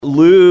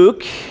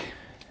Luke,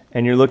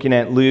 and you're looking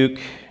at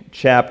Luke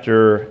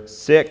chapter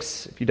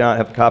 6. If you don't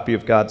have a copy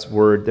of God's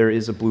Word, there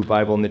is a blue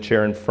Bible in the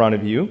chair in front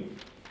of you.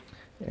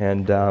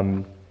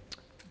 And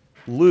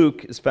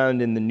Luke is found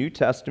in the New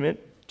Testament,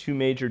 two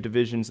major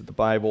divisions of the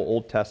Bible,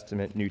 Old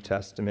Testament, New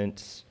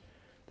Testament.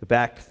 The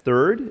back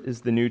third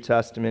is the New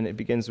Testament. It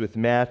begins with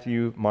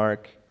Matthew,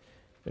 Mark,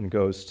 and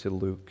goes to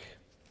Luke.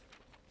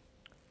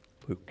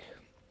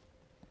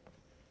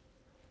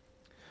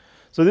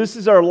 So this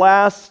is our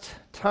last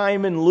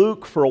time in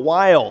Luke for a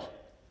while.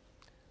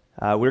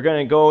 We're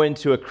going to go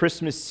into a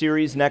Christmas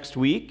series next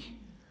week.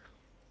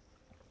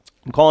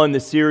 I'm calling the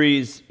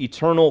series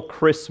Eternal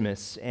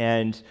Christmas,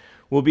 and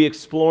we'll be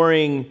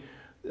exploring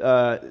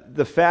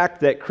the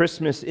fact that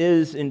Christmas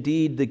is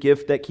indeed the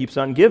gift that keeps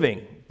on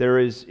giving. There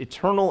is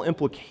eternal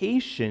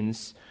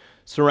implications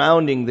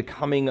surrounding the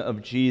coming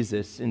of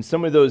Jesus, and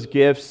some of those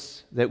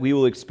gifts that we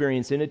will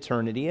experience in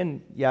eternity,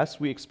 and yes,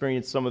 we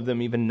experience some of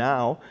them even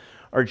now,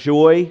 are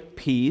joy,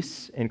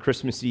 peace, and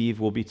Christmas Eve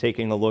we'll be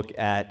taking a look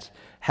at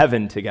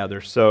heaven together.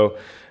 So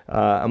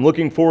I'm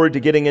looking forward to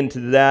getting into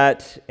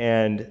that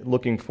and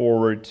looking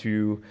forward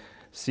to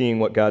seeing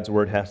what God's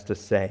Word has to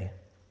say.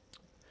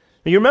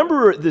 Now, you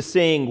remember the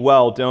saying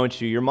well, don't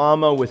you? Your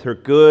mama, with her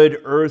good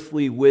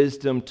earthly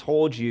wisdom,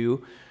 told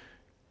you,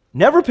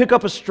 never pick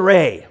up a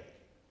stray.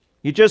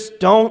 You just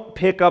don't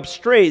pick up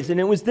strays. And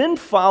it was then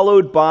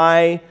followed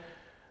by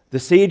the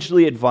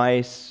sagely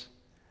advice,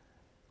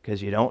 because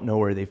you don't know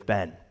where they've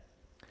been.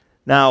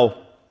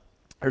 Now,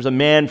 there's a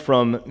man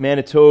from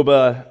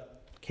Manitoba,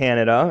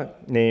 Canada,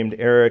 named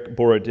Eric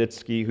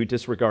Boroditsky, who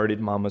disregarded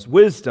Mama's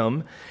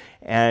wisdom,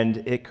 and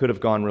it could have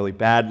gone really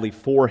badly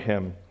for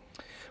him.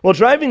 Well,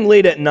 driving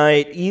late at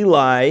night,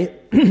 Eli,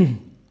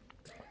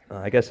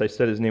 I guess I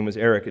said his name was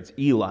Eric, it's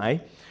Eli,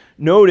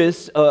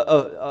 noticed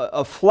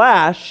a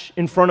flash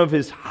in front of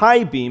his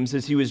high beams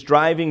as he was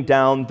driving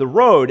down the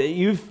road.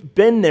 You've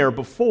been there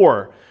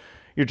before.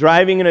 You're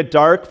driving in a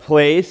dark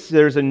place,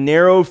 there's a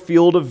narrow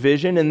field of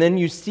vision, and then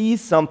you see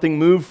something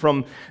move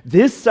from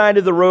this side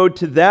of the road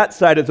to that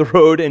side of the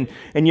road, and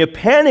you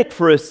panic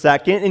for a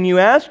second, and you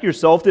ask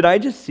yourself, did I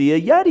just see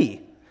a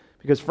Yeti?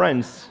 Because,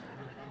 friends,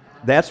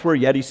 that's where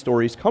Yeti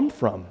stories come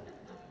from.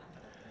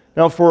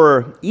 Now,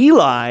 for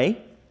Eli,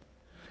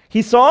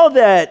 he saw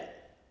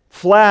that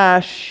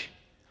flash,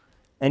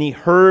 and he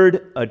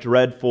heard a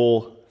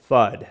dreadful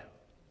thud.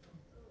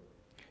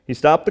 He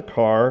stopped the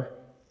car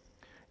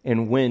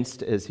and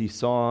winced as he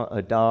saw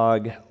a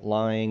dog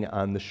lying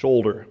on the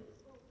shoulder.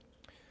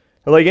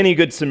 Like any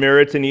good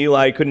Samaritan,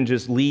 Eli couldn't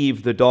just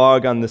leave the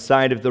dog on the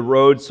side of the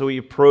road, so he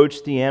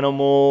approached the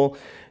animal,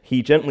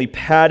 he gently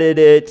patted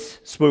it,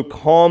 spoke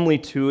calmly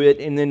to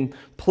it, and then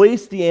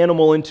placed the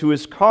animal into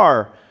his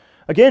car.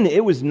 Again,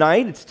 it was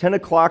night, it's 10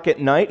 o'clock at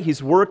night,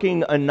 he's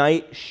working a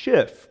night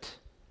shift.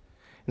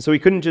 And so he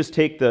couldn't just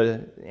take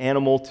the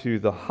animal to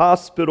the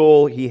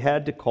hospital, he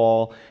had to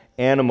call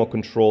animal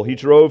control. He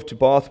drove to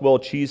Bothwell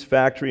Cheese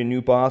Factory in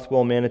New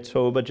Bothwell,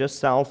 Manitoba, just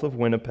south of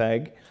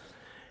Winnipeg,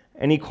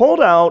 and he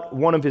called out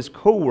one of his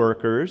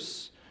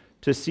co-workers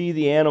to see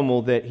the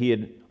animal that he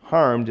had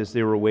harmed as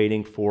they were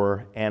waiting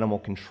for animal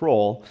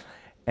control,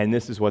 and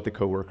this is what the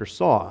co-worker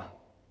saw.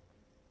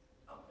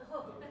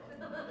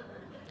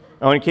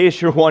 Now, in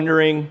case you're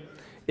wondering,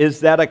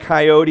 is that a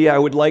coyote? I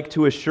would like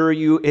to assure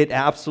you it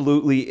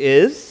absolutely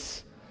is.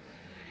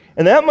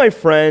 And that, my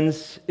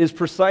friends, is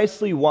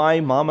precisely why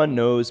Mama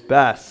knows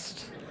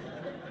best.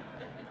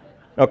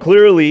 Now,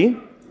 clearly,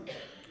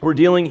 we're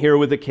dealing here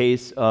with a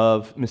case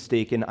of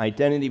mistaken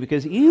identity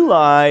because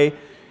Eli,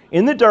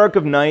 in the dark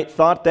of night,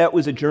 thought that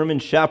was a German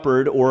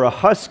Shepherd or a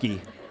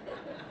Husky.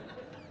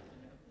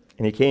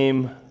 And he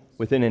came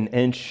within an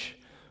inch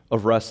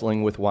of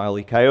wrestling with Wile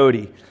E.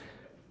 Coyote.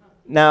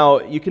 Now,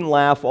 you can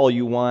laugh all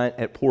you want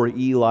at poor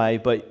Eli,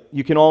 but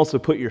you can also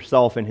put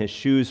yourself in his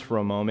shoes for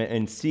a moment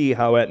and see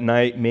how at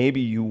night maybe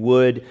you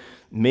would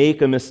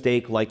make a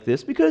mistake like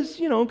this because,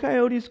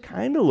 coyotes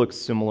kind of look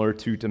similar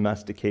to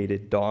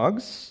domesticated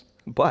dogs,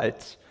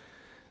 but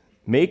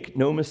make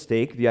no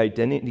mistake, the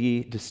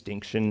identity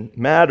distinction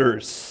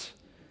matters.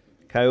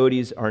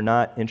 Coyotes are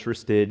not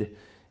interested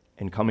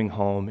in coming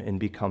home and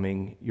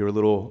becoming your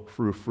little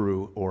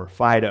frou-frou or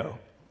Fido.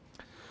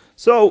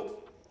 So,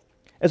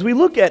 as we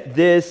look at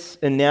this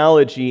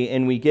analogy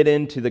and we get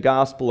into the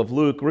Gospel of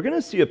Luke, we're going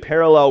to see a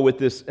parallel with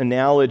this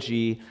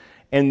analogy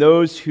and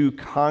those who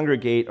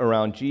congregate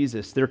around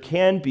Jesus. There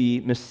can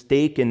be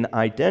mistaken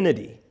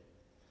identity.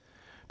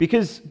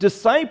 Because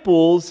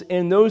disciples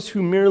and those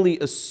who merely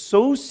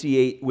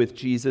associate with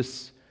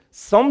Jesus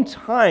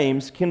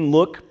sometimes can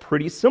look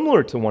pretty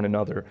similar to one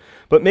another.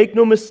 But make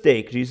no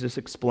mistake, Jesus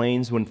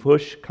explains when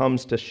push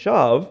comes to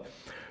shove,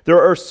 there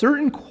are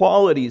certain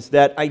qualities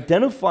that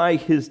identify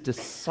his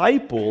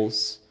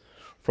disciples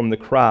from the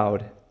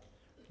crowd.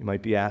 You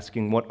might be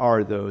asking, what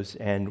are those?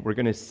 And we're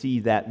going to see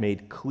that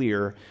made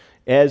clear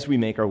as we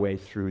make our way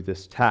through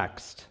this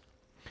text.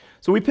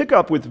 So we pick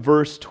up with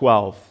verse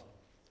 12.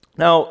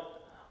 Now,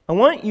 I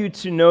want you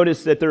to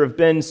notice that there have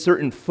been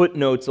certain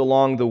footnotes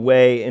along the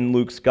way in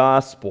Luke's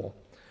gospel.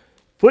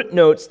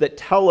 footnotes that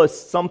tell us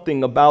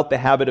something about the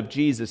habit of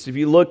Jesus. If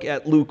you look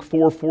at Luke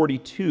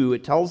 4:42,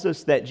 it tells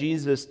us that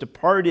Jesus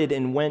departed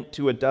and went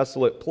to a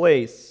desolate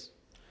place.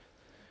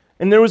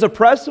 And there was a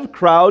oppressive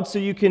crowd, so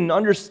you can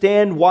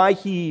understand why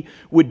he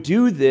would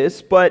do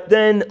this. But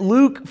then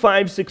Luke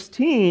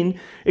 5:16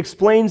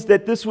 explains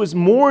that this was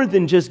more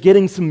than just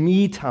getting some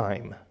me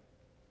time.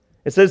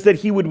 It says that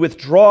he would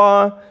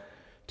withdraw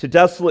to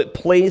desolate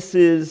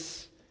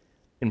places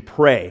and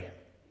pray.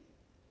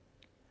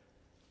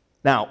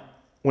 Now,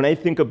 when I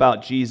think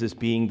about Jesus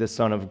being the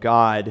Son of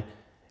God,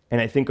 and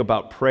I think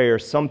about prayer,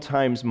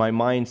 sometimes my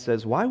mind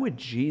says, why would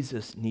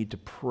Jesus need to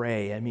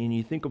pray? I mean,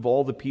 you think of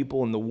all the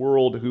people in the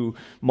world who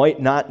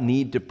might not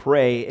need to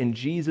pray, and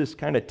Jesus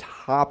kind of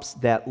tops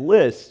that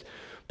list.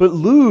 But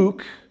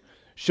Luke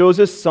shows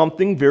us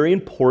something very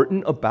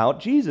important about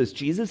Jesus.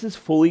 Jesus is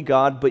fully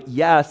God, but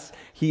yes,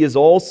 he is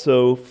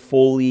also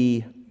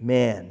fully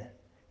man.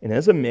 And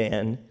as a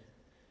man,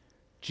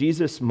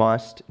 Jesus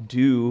must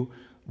do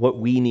what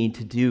we need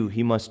to do.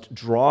 He must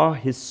draw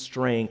his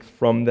strength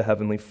from the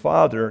Heavenly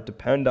Father,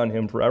 depend on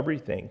him for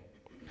everything.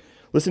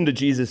 Listen to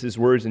Jesus'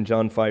 words in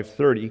John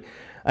 5:30.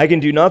 I can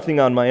do nothing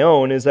on my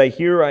own. As I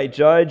hear, I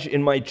judge,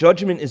 and my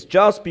judgment is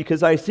just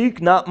because I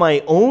seek not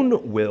my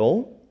own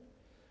will,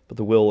 but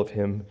the will of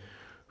him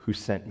who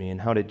sent me.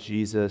 And how did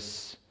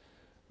Jesus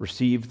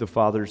receive the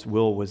Father's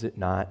will? Was it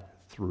not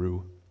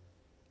through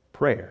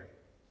prayer?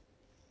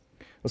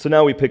 Well, so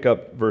now we pick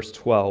up verse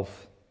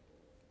 12.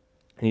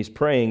 And he's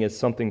praying as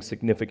something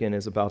significant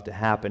is about to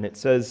happen. It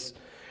says,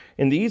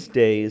 in these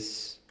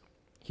days,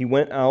 he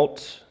went out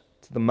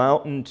to the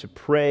mountain to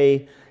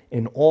pray,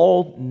 and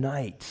all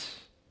night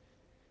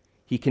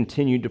he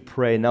continued to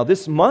pray. Now,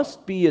 this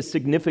must be a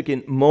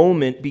significant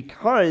moment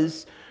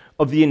because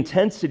of the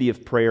intensity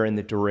of prayer and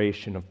the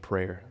duration of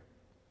prayer.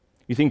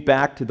 You think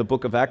back to the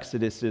book of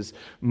Exodus as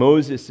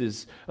Moses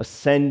is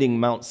ascending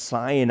Mount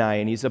Sinai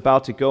and he's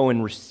about to go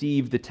and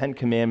receive the 10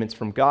 Commandments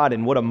from God.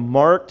 And what a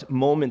marked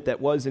moment that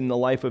was in the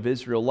life of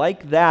Israel.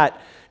 Like that,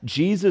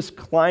 Jesus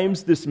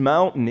climbs this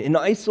mountain in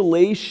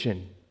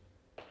isolation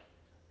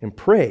and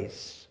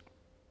prays.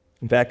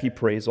 In fact, he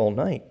prays all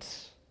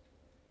night.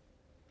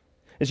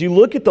 As you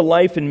look at the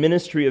life and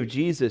ministry of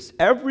Jesus,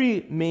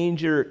 every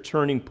major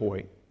turning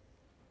point,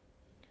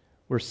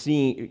 we're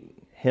seeing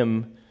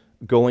him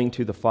going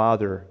to the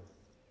Father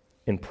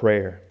in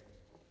prayer.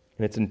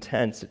 And it's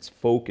intense, it's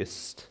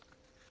focused,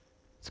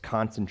 it's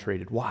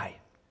concentrated. Why?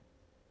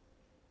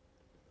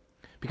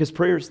 Because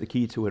prayer is the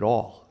key to it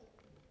all.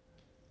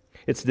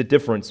 It's the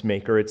difference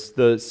maker. It's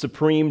the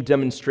supreme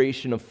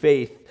demonstration of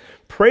faith.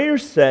 Prayer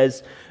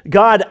says,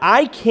 God,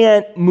 I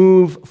can't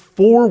move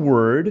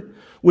forward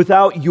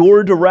without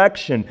your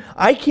direction.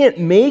 I can't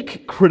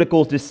make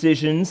critical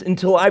decisions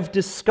until I've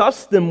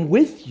discussed them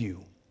with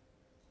you.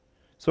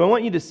 So I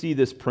want you to see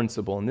this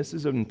principle, and this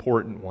is an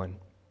important one.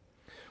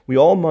 We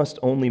all must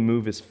only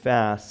move as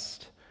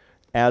fast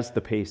as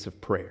the pace of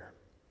prayer.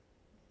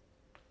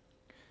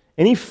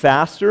 Any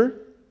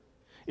faster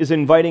is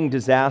inviting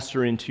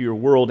disaster into your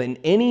world, and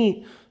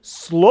any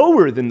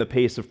slower than the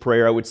pace of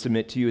prayer, I would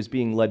submit to you, is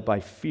being led by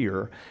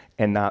fear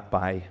and not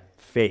by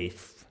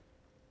faith.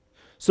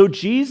 So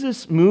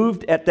Jesus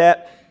moved at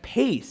that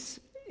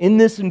pace in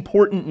this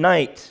important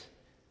night.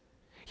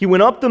 He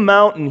went up the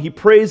mountain, he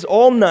prays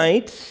all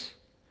night,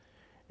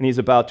 and he's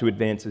about to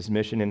advance his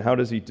mission. And how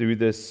does he do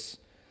this?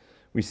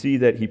 We see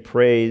that he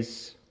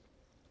prays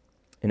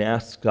and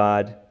asks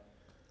God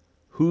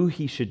who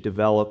he should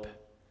develop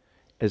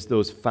as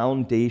those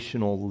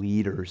foundational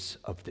leaders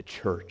of the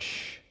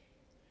church.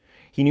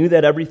 He knew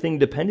that everything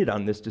depended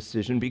on this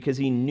decision because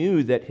he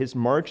knew that his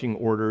marching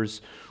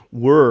orders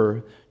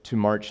were to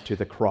march to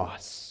the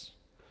cross.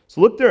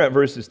 So look there at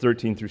verses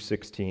 13 through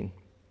 16.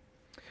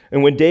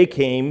 And when day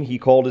came, he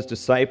called his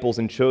disciples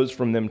and chose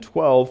from them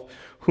 12,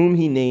 whom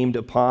he named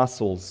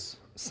apostles: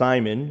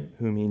 Simon,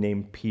 whom he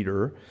named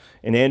Peter,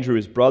 and Andrew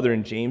his brother,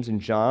 and James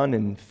and John,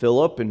 and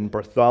Philip, and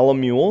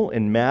Bartholomew,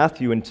 and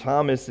Matthew, and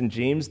Thomas, and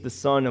James the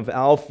son of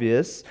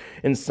Alphaeus,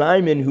 and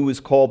Simon, who was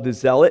called the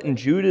Zealot, and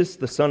Judas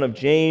the son of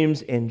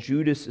James, and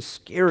Judas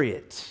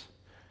Iscariot,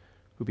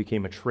 who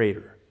became a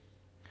traitor.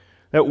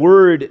 That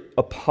word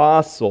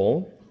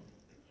apostle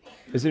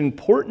is an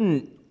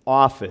important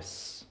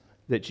office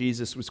that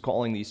Jesus was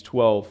calling these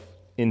 12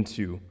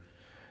 into.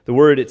 The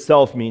word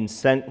itself means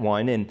sent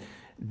one, and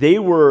they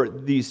were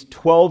these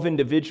 12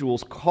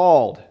 individuals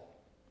called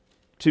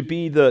to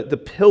be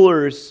the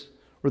pillars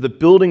or the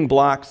building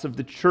blocks of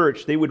the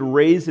church. They would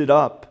raise it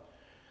up.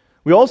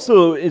 We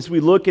also, as we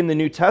look in the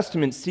New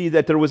Testament, see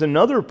that there was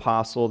another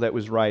apostle that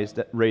was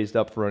raised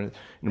up for an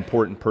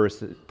important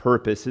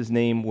purpose. His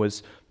name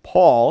was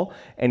Paul,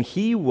 and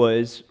he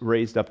was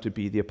raised up to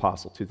be the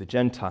apostle to the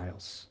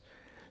Gentiles.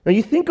 Now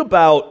you think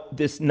about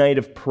this night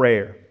of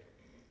prayer,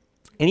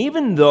 and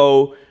even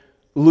though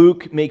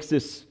Luke makes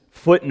this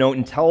footnote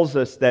and tells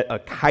us that a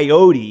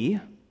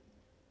coyote,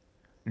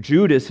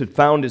 Judas, had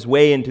found his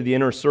way into the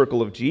inner circle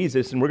of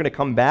Jesus, and we're going to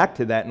come back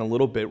to that in a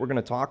little bit. We're going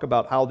to talk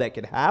about how that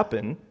could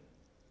happen.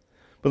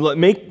 But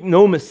make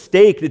no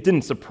mistake, it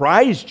didn't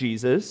surprise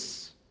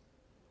Jesus.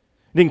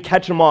 It didn't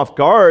catch him off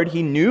guard.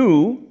 He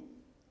knew.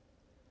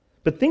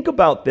 But think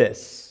about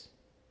this.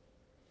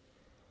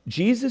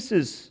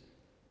 Jesus'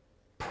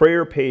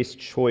 prayer-paced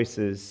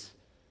choices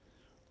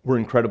were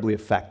incredibly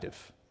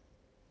effective.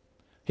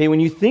 Okay, when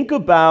you think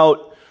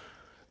about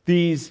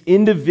these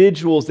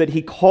individuals that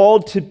he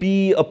called to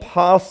be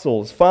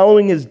apostles,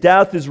 following his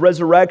death, his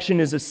resurrection,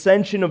 his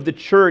ascension of the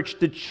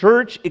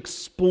church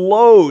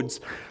explodes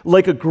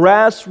like a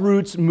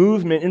grassroots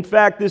movement. In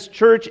fact, this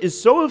church is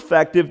so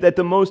effective that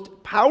the most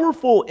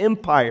powerful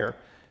empire,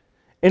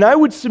 and I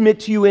would submit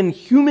to you in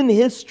human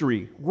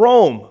history,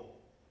 Rome,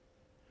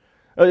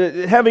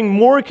 having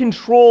more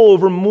control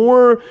over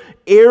more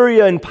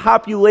area and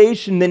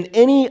population than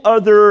any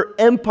other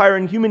empire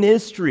in human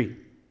history.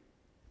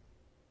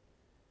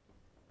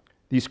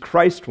 These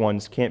Christ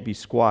ones can't be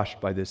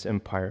squashed by this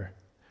empire.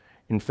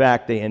 In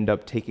fact, they end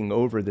up taking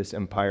over this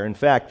empire. In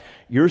fact,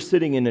 you're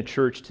sitting in a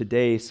church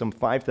today some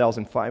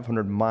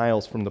 5,500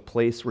 miles from the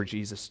place where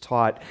Jesus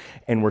taught,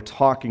 and we're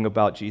talking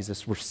about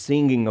Jesus, we're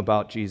singing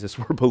about Jesus,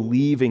 we're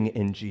believing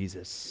in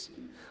Jesus.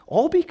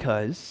 All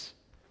because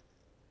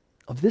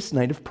of this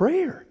night of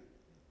prayer.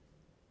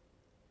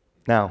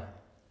 Now,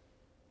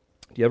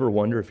 do you ever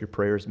wonder if your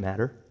prayers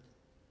matter?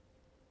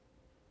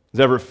 Does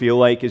it ever feel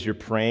like as you're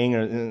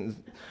praying,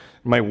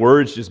 my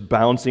words just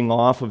bouncing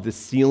off of the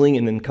ceiling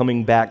and then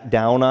coming back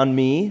down on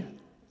me?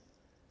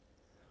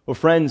 Well,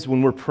 friends,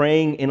 when we're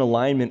praying in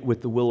alignment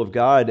with the will of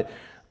God,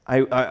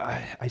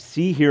 I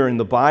see here in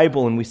the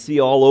Bible, and we see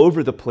all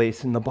over the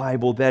place in the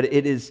Bible, that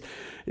it is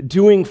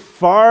doing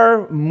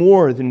far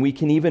more than we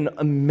can even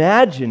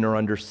imagine or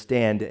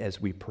understand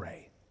as we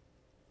pray.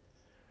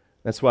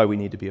 That's why we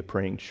need to be a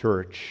praying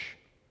church.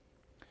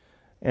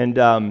 And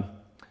I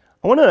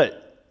want to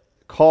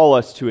call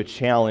us to a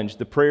challenge.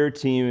 The prayer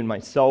team and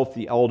myself,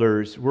 the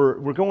elders,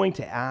 we're going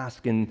to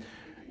ask in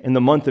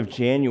the month of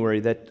January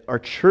that our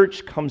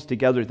church comes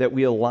together, that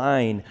we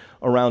align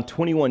around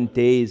 21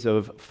 days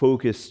of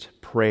focused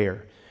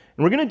prayer.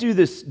 And we're going to do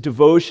this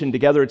devotion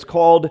together. It's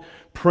called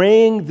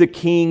Praying the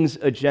King's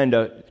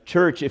Agenda.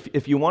 Church,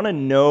 if you want to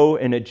know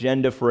an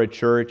agenda for a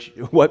church,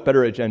 what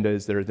better agenda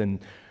is there than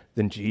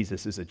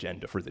Jesus'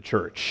 agenda for the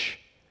church?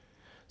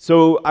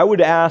 So I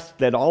would ask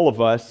that all of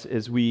us,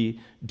 as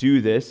we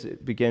do this,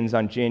 it begins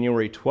on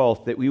January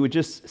 12th, that we would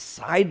just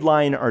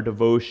sideline our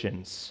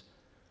devotions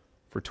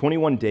for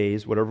 21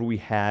 days, whatever we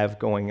have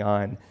going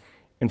on,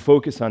 and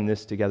focus on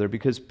this together,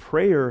 because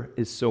prayer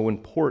is so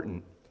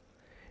important.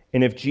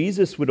 And if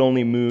Jesus would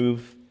only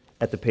move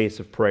at the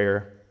pace of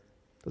prayer,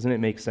 doesn't it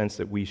make sense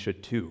that we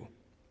should too?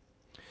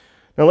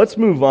 Now let's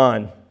move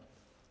on.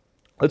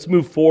 Let's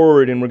move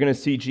forward, and we're going to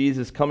see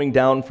Jesus coming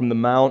down from the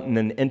mountain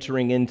and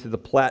entering into the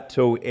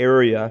plateau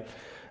area.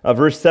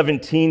 Verse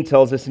 17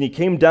 tells us, "And he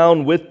came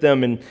down with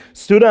them and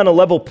stood on a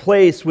level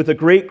place with a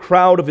great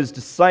crowd of his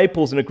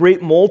disciples and a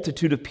great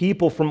multitude of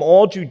people from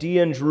all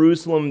Judea and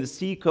Jerusalem, the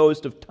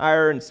seacoast of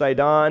Tyre and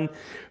Sidon,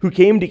 who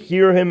came to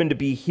hear him and to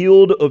be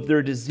healed of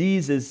their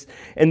diseases.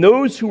 And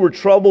those who were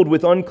troubled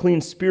with unclean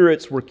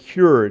spirits were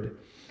cured.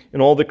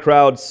 And all the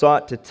crowd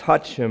sought to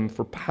touch him,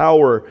 for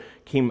power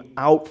came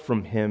out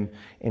from him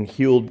and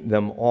healed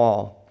them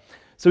all."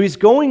 So he's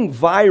going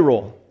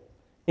viral,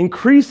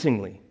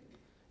 increasingly,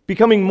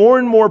 becoming more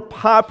and more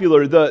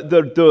popular.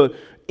 The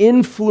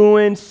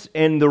influence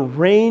and the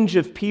range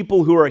of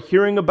people who are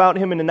hearing about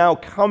him and are now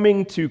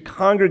coming to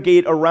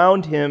congregate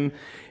around him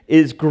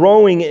is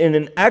growing in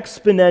an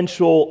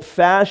exponential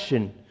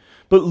fashion.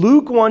 But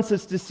Luke wants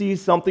us to see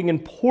something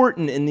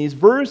important in these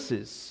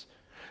verses.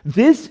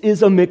 This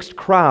is a mixed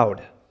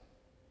crowd.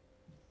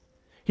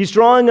 He's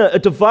drawing a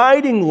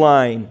dividing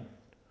line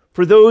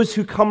for those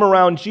who come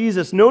around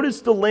Jesus.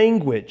 Notice the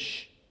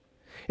language.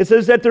 It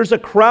says that there's a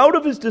crowd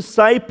of his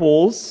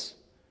disciples,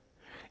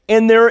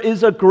 and there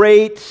is a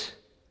great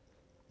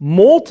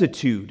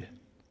multitude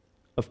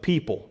of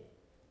people.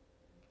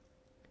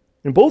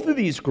 In both of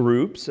these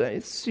groups,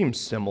 it seems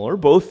similar.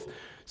 Both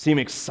seem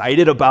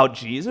excited about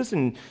Jesus.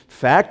 In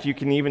fact, you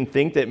can even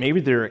think that maybe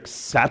they're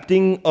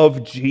accepting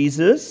of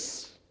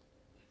Jesus.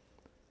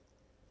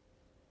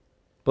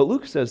 But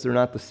Luke says they're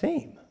not the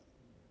same.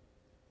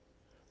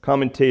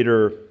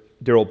 Commentator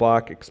Darrell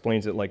Bock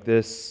explains it like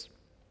this: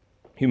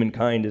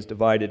 humankind is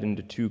divided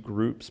into two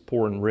groups,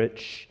 poor and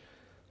rich,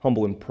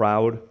 humble and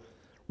proud,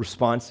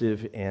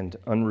 responsive and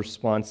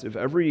unresponsive.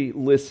 Every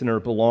listener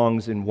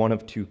belongs in one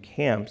of two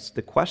camps.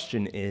 The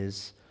question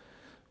is,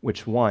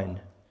 which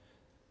one?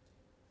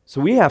 So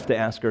we have to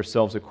ask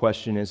ourselves a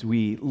question as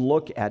we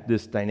look at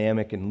this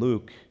dynamic in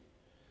Luke.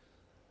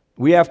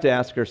 We have to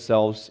ask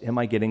ourselves, am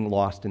I getting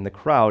lost in the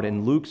crowd?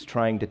 And Luke's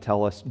trying to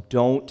tell us,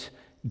 don't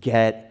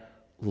get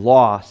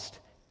lost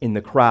in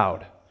the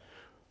crowd.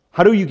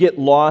 How do you get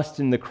lost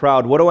in the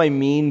crowd? What do I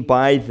mean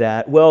by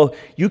that? Well,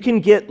 you can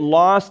get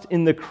lost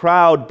in the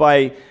crowd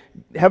by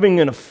having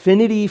an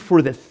affinity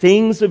for the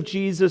things of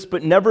Jesus,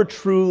 but never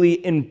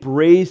truly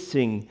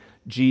embracing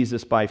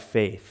Jesus by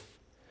faith.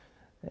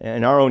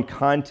 In our own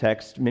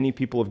context, many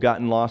people have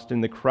gotten lost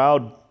in the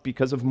crowd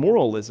because of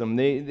moralism.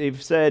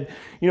 They've said,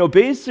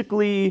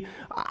 basically,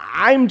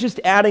 I'm just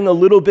adding a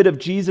little bit of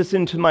Jesus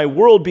into my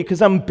world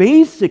because I'm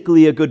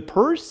basically a good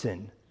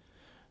person.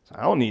 So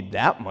I don't need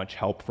that much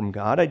help from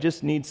God. I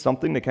just need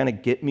something to kind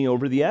of get me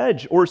over the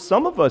edge. Or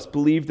some of us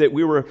believe that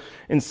we were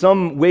in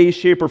some way,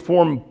 shape, or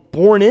form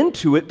born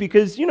into it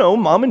because,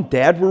 mom and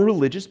dad were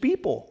religious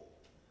people.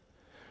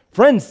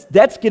 Friends,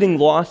 that's getting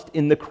lost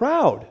in the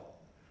crowd.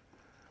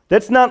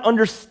 That's not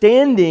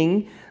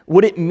understanding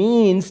what it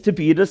means to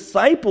be a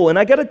disciple. And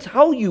I got to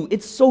tell you,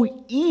 it's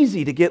so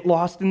easy to get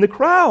lost in the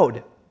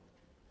crowd.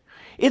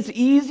 It's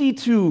easy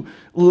to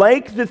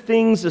like the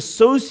things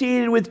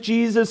associated with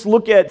Jesus,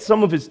 look at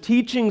some of his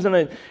teachings,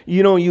 and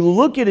you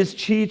look at his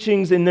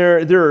teachings, and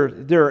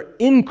they're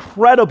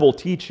incredible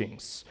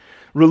teachings.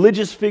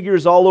 Religious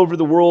figures all over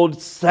the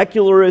world,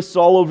 secularists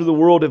all over the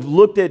world have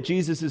looked at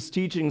Jesus'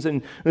 teachings,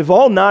 and they've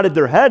all nodded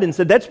their head and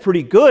said, that's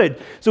pretty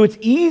good. So it's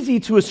easy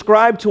to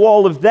ascribe to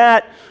all of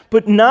that,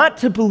 but not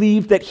to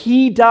believe that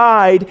he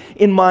died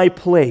in my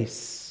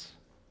place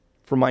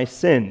for my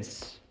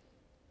sins.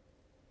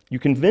 You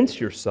convince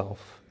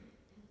yourself.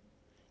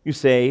 You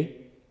say,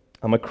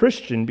 I'm a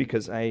Christian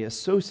because I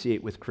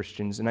associate with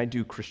Christians and I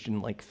do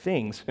Christian-like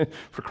things.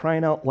 For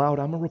crying out loud,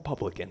 I'm a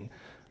Republican,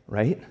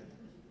 right?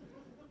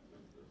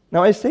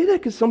 Now, I say that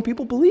because some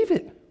people believe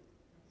it.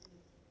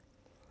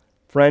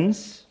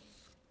 Friends,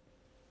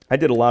 I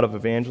did a lot of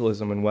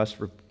evangelism in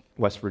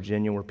West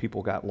Virginia where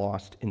people got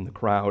lost in the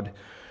crowd.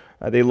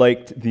 They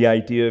liked the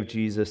idea of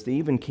Jesus. They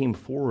even came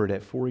forward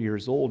at 4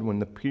 years old when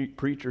the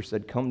preacher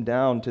said, come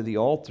down to the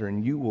altar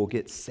and you will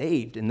get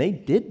saved. And they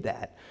did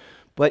that.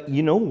 But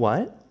you know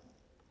what?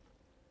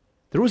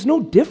 There was no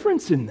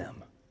difference in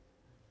them.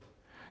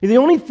 The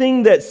only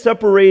thing that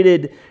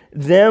separated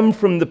them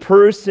from the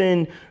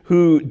person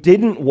who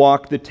didn't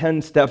walk the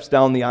 10 steps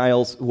down the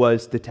aisles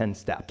was the 10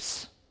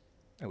 steps.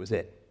 That was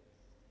it.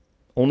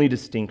 Only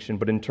distinction,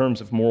 but in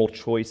terms of moral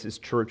choices,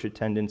 church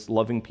attendance,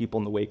 loving people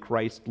in the way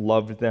Christ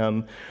loved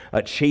them,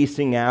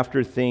 chasing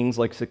after things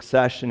like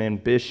success and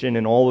ambition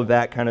and all of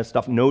that kind of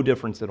stuff, no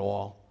difference at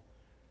all.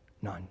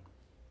 None.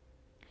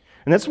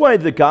 And that's why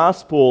the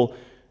gospel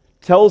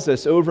tells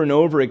us over and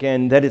over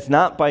again that it's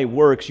not by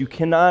works. You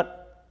cannot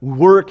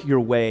work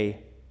your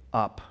way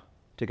up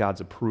to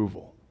God's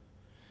approval.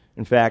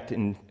 In fact,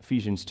 in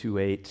Ephesians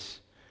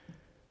 2:8,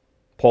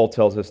 Paul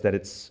tells us that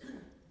it's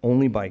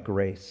only by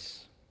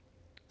grace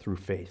through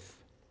faith.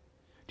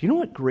 Do you know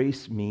what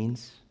grace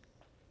means?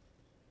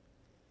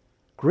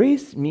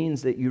 Grace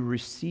means that you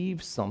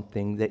receive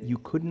something that you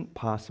couldn't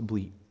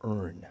possibly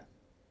earn.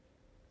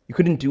 You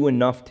couldn't do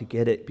enough to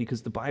get it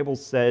because the Bible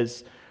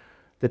says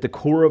that the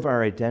core of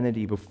our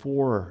identity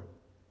before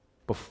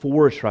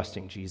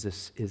trusting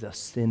Jesus is a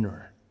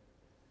sinner.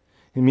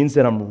 It means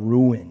that I'm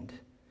ruined.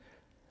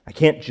 I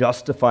can't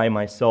justify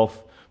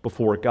myself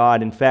before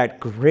God. In fact,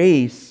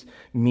 grace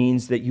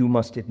means that you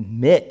must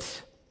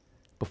admit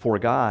before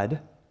God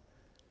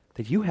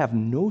that you have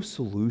no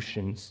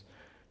solutions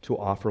to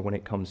offer when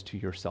it comes to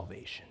your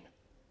salvation.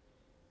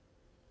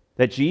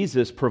 That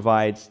Jesus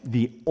provides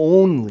the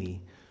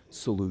only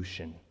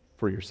solution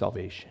for your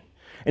salvation.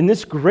 And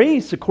this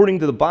grace, according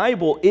to the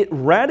Bible, it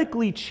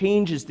radically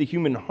changes the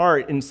human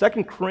heart. In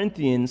 2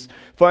 Corinthians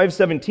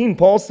 5:17,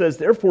 Paul says,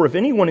 therefore, if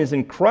anyone is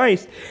in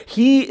Christ,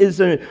 he is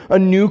a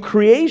new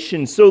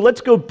creation. So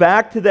let's go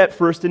back to that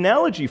first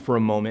analogy for a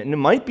moment. And it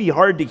might be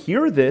hard to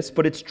hear this,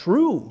 but it's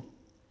true.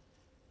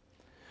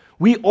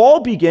 We all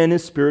begin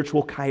as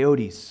spiritual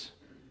coyotes.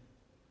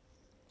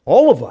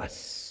 All of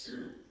us.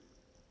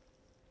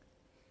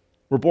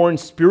 We're born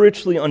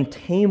spiritually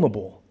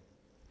untamable.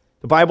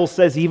 The Bible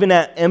says even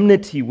at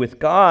enmity with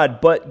God,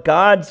 but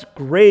God's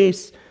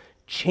grace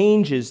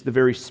changes the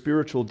very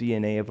spiritual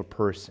DNA of a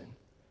person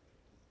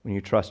when you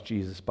trust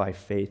Jesus by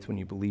faith, when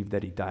you believe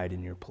that he died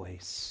in your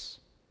place.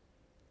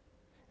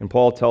 And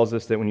Paul tells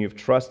us that when you've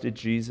trusted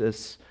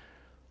Jesus,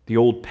 the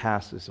old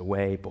passes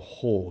away.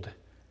 Behold,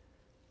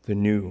 the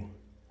new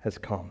has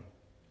come.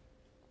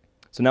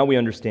 So now we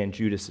understand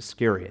Judas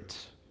Iscariot.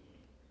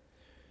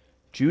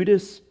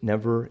 Judas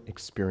never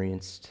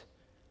experienced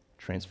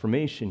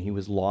transformation. He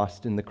was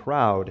lost in the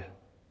crowd.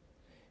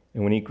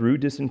 And when he grew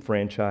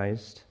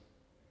disenfranchised,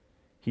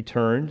 he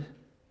turned,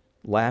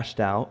 lashed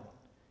out,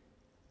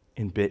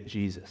 and bit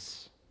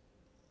Jesus.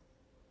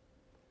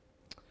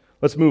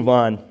 Let's move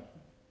on.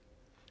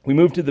 We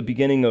move to the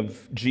beginning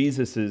of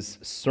Jesus'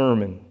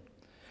 sermon.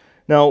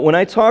 Now, when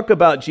I talk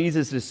about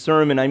Jesus'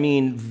 sermon, I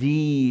mean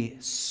the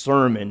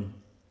sermon.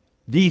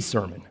 The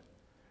sermon.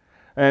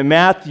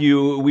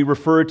 Matthew, we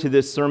refer to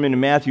this sermon in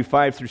Matthew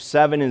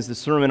 5-7 as the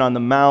Sermon on the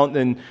Mount,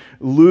 and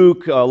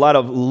Luke, a lot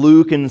of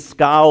Lucan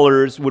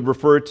scholars would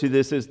refer to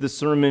this as the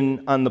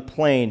Sermon on the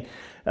Plain.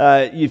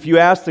 If you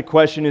ask the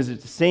question, is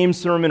it the same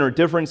sermon or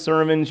different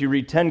sermons, you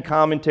read 10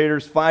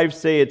 commentators, 5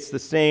 say it's the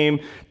same,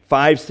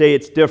 5 say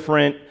it's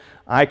different.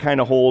 I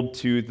kind of hold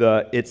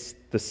to it's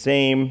the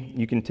same.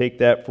 You can take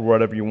that for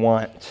whatever you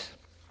want.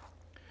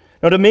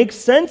 Now, to make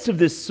sense of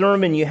this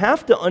sermon, you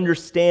have to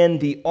understand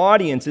the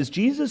audience. Is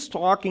Jesus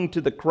talking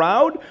to the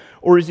crowd,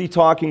 or is he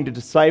talking to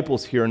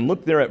disciples here? And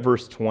look there at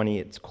verse 20,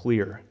 it's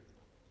clear.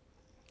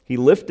 He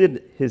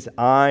lifted his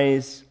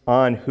eyes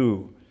on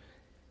who?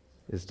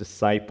 His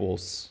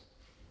disciples.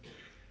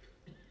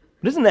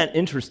 But isn't that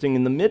interesting?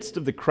 In the midst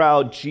of the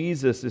crowd,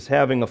 Jesus is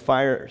having a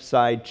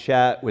fireside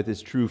chat with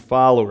his true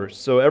followers.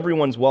 So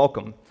everyone's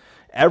welcome.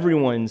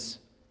 Everyone's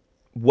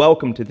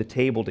welcome to the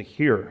table to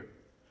hear.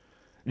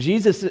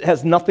 Jesus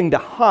has nothing to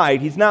hide.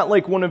 He's not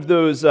like one of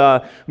those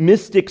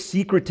mystic,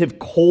 secretive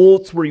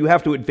cults where you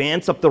have to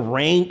advance up the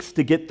ranks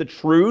to get the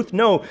truth.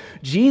 No,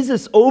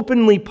 Jesus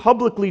openly,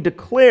 publicly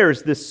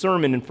declares this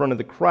sermon in front of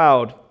the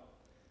crowd.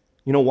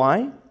 You know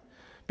why?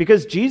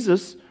 Because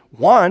Jesus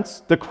wants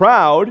the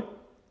crowd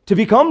to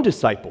become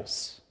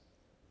disciples.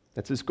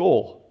 That's his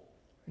goal,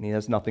 and he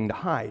has nothing to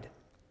hide.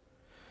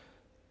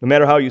 No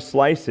matter how you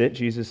slice it,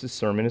 Jesus'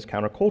 sermon is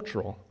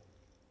countercultural.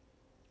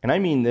 And I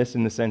mean this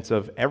in the sense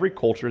of every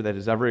culture that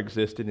has ever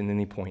existed in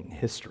any point in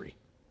history.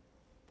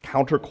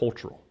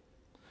 Countercultural.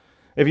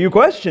 If you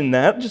question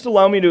that, just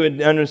allow me to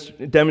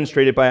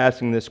demonstrate it by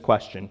asking this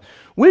question.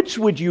 Which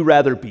would you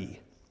rather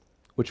be?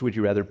 Which would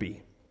you rather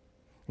be?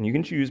 And you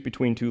can choose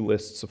between two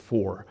lists of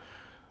 4.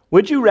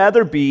 Would you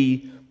rather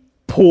be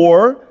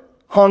poor,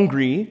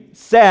 hungry,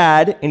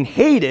 sad, and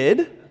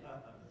hated,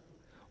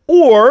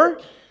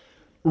 or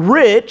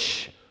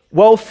rich,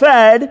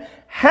 well-fed,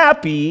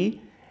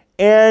 happy,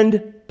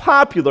 and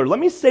popular? Let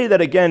me say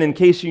that again in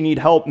case you need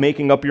help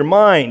making up your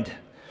mind.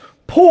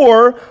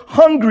 Poor,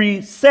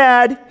 hungry,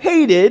 sad,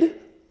 hated,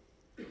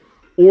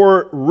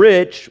 or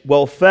rich,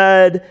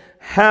 well-fed,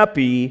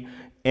 happy,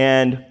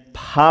 and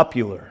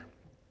popular.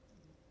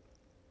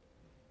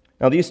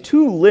 Now, these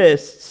two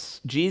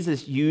lists,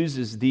 Jesus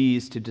uses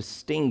these to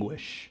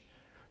distinguish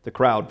the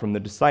crowd from the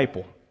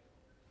disciple.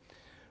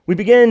 We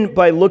begin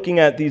by looking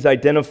at these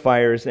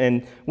identifiers,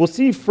 and we'll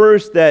see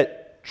first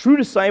that true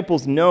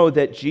disciples know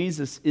that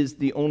Jesus is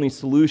the only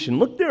solution.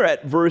 Look there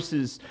at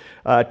verse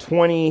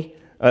 20.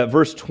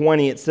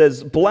 It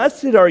says,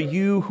 "Blessed are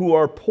you who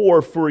are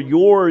poor, for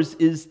yours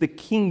is the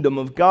kingdom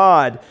of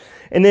God."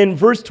 And then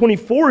verse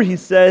 24, he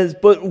says,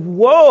 "But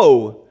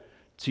woe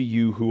to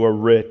you who are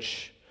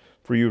rich,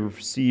 for you have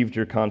received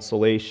your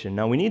consolation."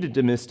 Now, we need to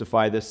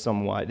demystify this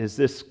somewhat. Is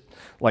this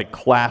like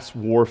class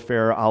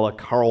warfare a la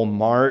Karl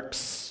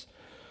Marx?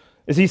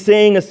 Is he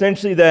saying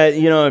essentially that,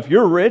 if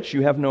you're rich,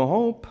 you have no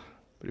hope?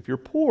 But if you're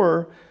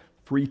poor,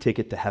 free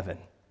ticket to heaven.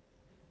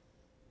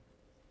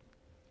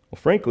 Well,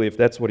 frankly, if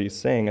that's what he's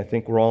saying, I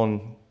think we're all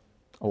in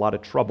a lot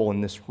of trouble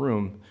in this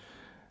room.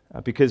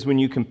 Because when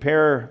you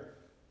compare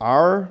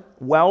our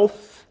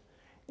wealth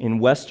in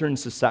Western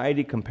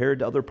society compared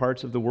to other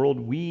parts of the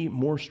world, we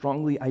more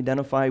strongly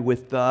identify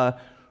with the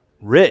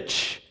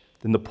rich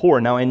than the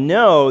poor. Now, I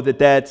know that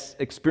that's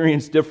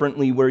experienced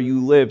differently where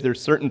you live.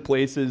 There's certain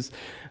places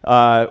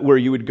where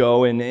you would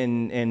go,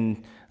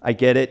 and I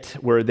get it,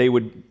 where they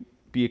would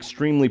be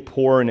extremely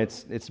poor, and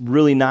it's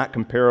really not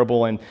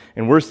comparable, and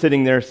we're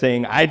sitting there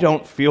saying, I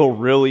don't feel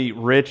really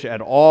rich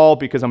at all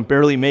because I'm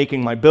barely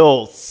making my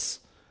bills.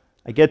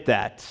 I get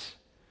that.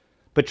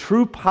 But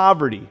true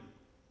poverty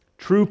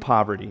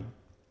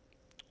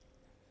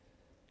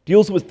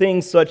deals with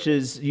things such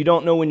as you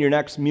don't know when your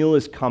next meal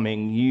is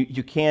coming,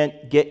 you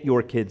can't get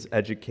your kids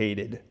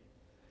educated,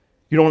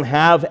 you don't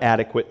have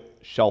adequate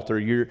shelter,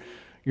 you're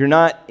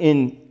not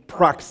in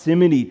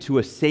proximity to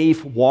a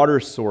safe water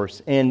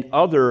source, and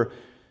other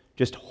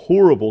just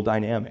horrible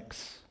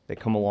dynamics that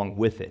come along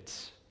with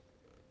it.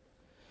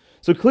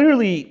 So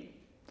clearly,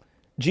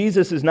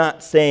 Jesus is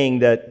not saying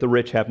that the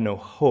rich have no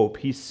hope.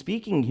 He's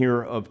speaking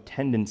here of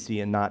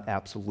tendency and not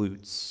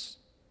absolutes.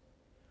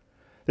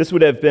 This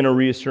would have been a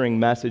reassuring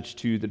message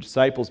to the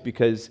disciples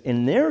because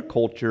in their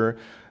culture,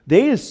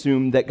 they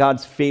assumed that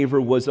God's favor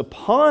was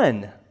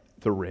upon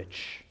the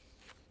rich.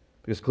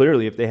 Because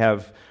clearly, if they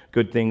have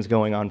good things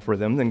going on for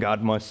them, then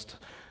God must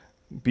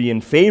be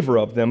in favor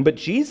of them. But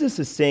Jesus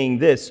is saying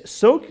this: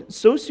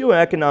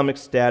 socioeconomic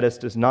status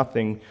does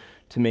nothing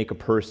to make a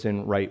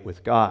person right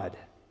with God.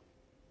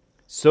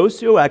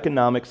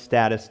 Socioeconomic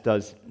status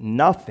does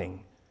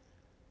nothing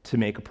to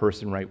make a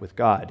person right with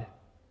God.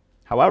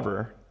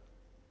 However,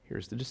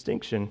 here's the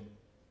distinction.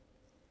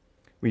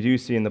 We do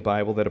see in the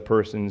Bible that a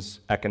person's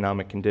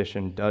economic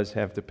condition does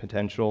have the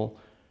potential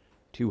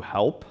to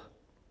help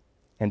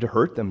and to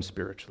hurt them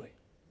spiritually.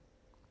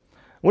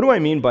 What do I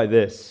mean by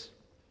this?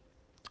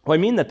 Well, I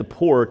mean that the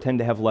poor tend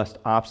to have less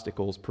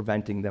obstacles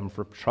preventing them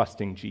from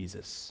trusting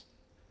Jesus.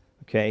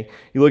 Okay?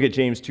 You look at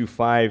James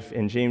 2:5,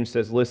 and James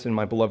says, "Listen,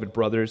 my beloved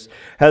brothers,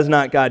 has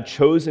not God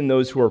chosen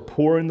those who are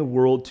poor in the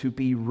world to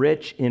be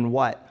rich in"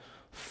 what?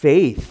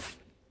 Faith,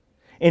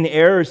 and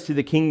heirs to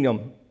the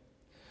kingdom,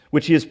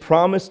 which he has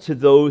promised to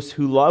those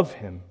who love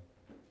him.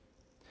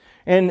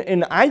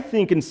 And I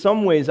think in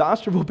some ways,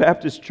 Osterville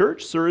Baptist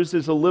Church serves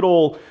as a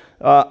little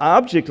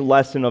object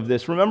lesson of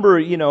this. Remember,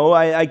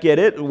 I get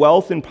it,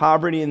 wealth and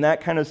poverty and that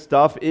kind of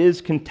stuff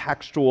is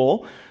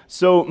contextual.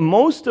 So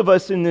most of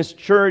us in this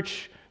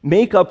church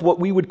make up what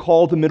we would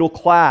call the middle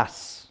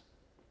class.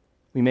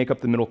 We make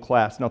up the middle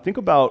class. Now think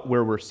about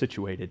where we're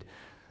situated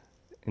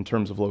in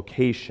terms of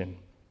location.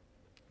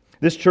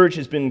 This church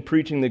has been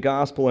preaching the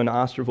gospel in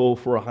Osterville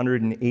for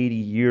 180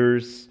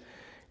 years.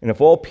 And if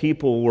all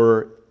people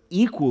were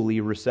equally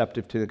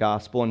receptive to the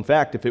gospel, in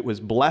fact, if it was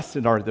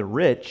blessed are the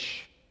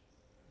rich,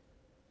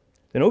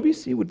 then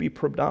OBC would be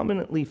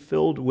predominantly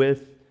filled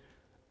with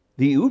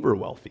the uber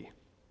wealthy.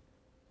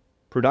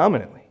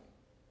 Predominantly.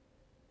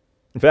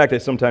 In fact, I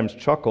sometimes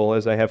chuckle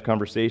as I have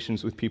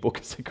conversations with people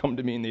because they come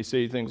to me and they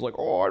say things like,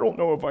 I don't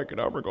know if I could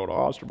ever go to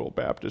Osterville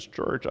Baptist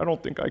Church. I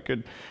don't think I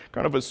could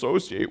kind of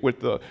associate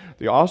with the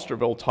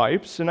Osterville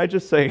types. And I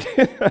just say,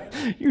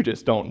 you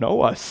just don't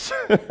know us.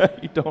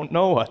 You don't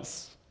know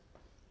us.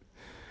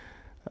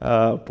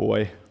 Oh,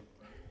 boy.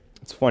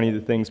 It's funny the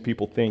things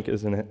people think,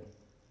 isn't it?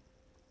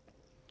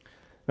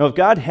 Now, if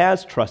God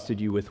has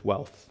trusted you with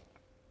wealth,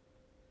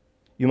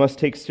 you must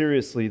take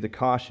seriously the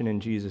caution in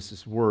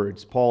Jesus'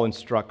 words. Paul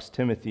instructs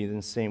Timothy in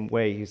the same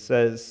way. He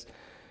says,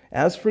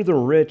 "As for the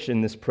rich in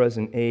this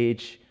present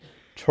age,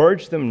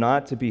 charge them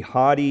not to be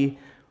haughty,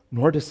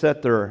 nor to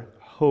set their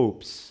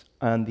hopes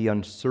on the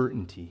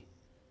uncertainty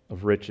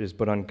of riches,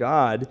 but on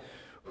God,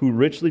 who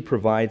richly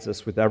provides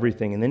us with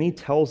everything." And then he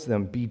tells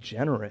them, "Be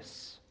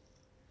generous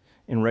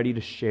and ready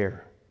to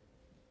share."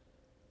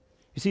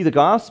 You see, the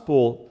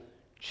gospel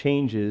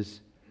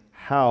changes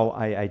how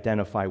I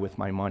identify with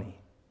my money.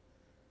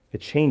 It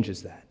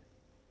changes that.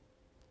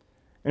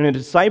 And a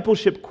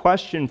discipleship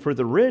question for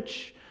the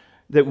rich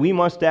that we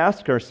must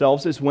ask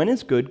ourselves is, when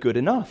is good good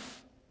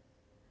enough?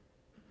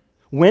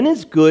 When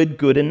is good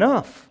good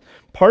enough?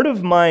 Part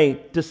of my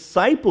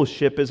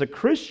discipleship as a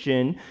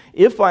Christian,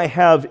 if I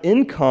have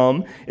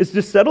income, is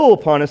to settle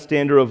upon a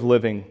standard of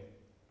living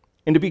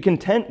and to be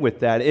content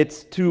with that.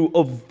 It's to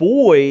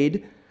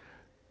avoid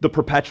the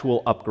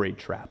perpetual upgrade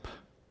trap,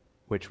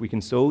 which we can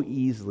so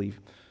easily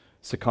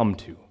succumb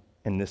to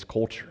in this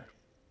culture.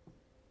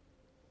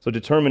 So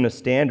determine a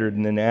standard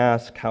and then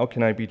ask, how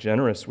can I be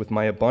generous with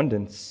my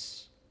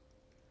abundance?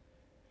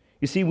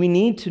 You see, we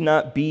need to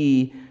not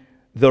be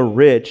the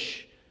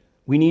rich.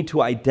 We need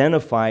to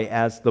identify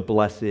as the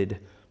blessed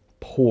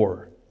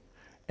poor.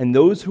 And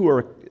those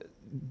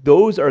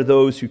are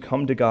those who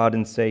come to God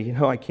and say,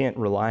 I can't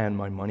rely on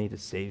my money to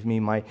save me.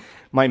 My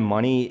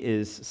money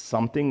is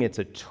something, it's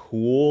a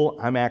tool.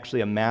 I'm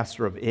actually a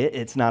master of it.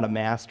 It's not a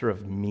master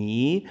of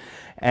me.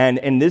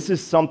 And this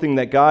is something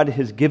that God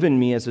has given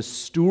me as a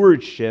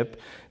stewardship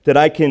that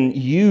I can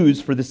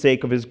use for the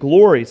sake of His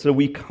glory. So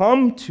we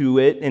come to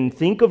it and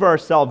think of our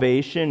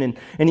salvation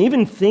and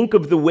even think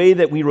of the way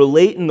that we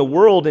relate in the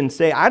world and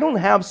say, I don't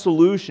have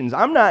solutions.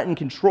 I'm not in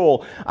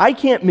control. I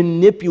can't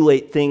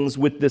manipulate things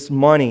with this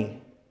money.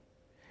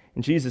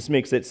 And Jesus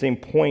makes that same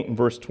point in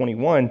verse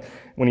 21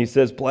 when he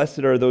says, "Blessed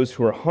are those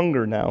who are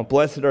hungry now.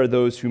 Blessed are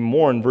those who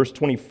mourn." Verse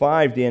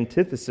 25, the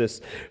antithesis,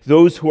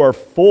 those who are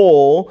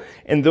full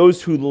and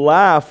those who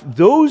laugh,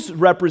 those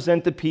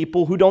represent the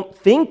people who don't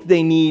think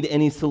they need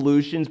any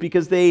solutions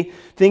because they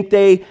think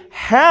they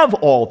have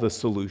all the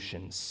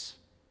solutions.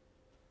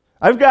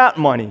 I've got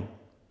money.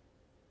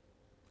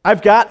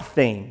 I've got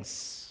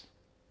things.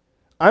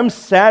 I'm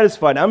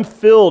satisfied. I'm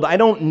filled. I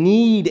don't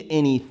need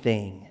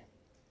anything.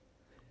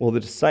 Well, the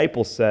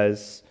disciple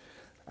says,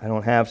 I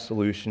don't have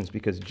solutions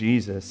because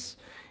Jesus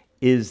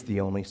is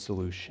the only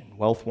solution.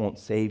 Wealth won't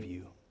save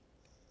you.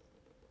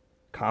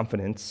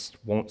 Confidence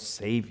won't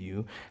save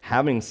you.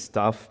 Having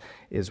stuff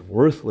is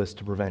worthless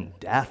to prevent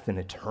death in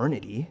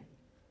eternity.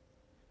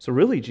 So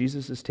really,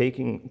 Jesus is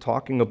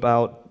talking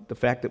about the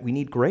fact that we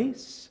need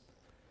grace.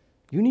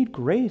 You need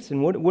grace.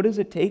 And what does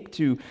it take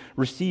to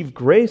receive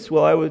grace?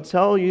 Well, I would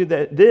tell you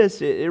that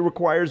it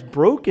requires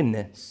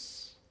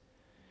brokenness,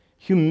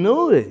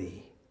 humility,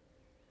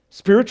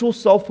 spiritual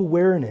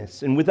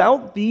self-awareness. And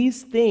without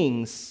these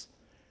things,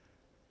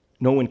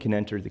 no one can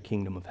enter the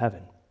kingdom of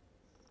heaven.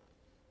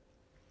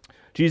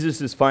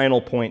 Jesus'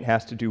 final point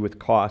has to do with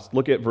cost.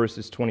 Look at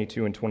verses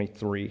 22 and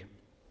 23.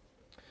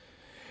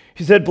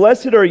 He said,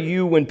 "Blessed are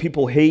you when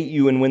people hate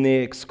you and when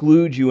they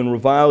exclude you and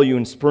revile you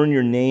and spurn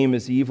your name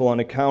as evil on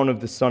account of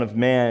the Son of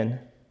Man.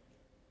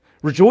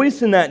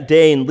 Rejoice in that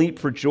day and leap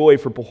for joy,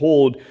 for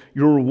behold,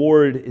 your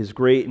reward is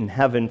great in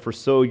heaven, for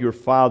so your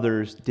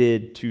fathers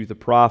did to the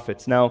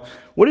prophets." Now,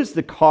 what is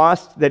the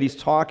cost that he's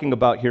talking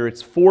about here?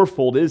 It's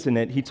fourfold, isn't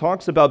it? He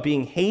talks about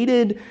being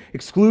hated,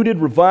 excluded,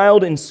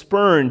 reviled, and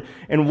spurned.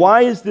 And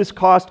why is this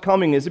cost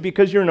coming? Is it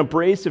because you're an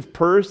abrasive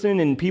person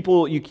and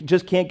you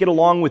just can't get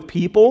along with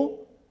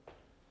people?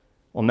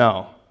 Well,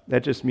 no.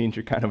 That just means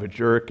you're kind of a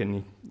jerk and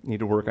you need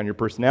to work on your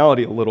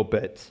personality a little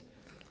bit.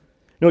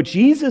 No,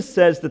 Jesus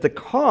says that the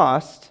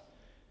cost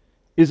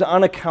is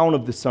on account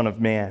of the Son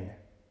of Man.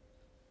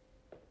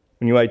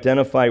 When you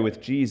identify with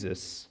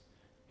Jesus,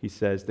 he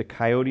says, the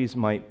coyotes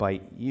might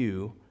bite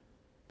you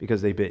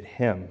because they bit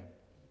him.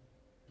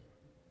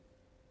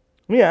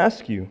 Let me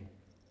ask you,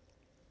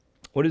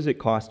 what does it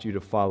cost you to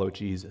follow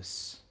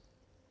Jesus?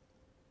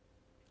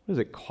 What does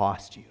it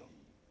cost you?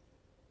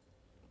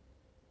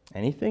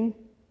 Anything?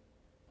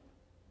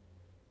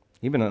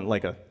 Even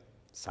like a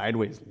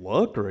sideways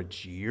look or a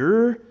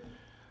jeer?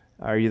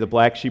 Are you the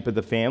black sheep of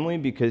the family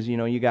because,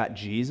 you got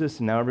Jesus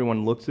and now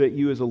everyone looks at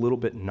you as a little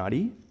bit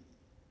nutty?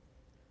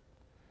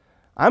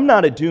 I'm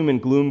not a doom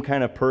and gloom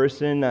kind of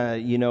person.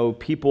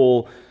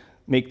 People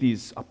make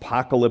these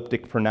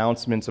apocalyptic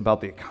pronouncements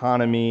about the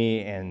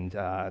economy and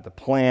the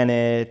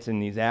planet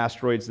and these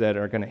asteroids that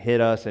are going to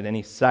hit us at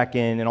any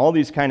second and all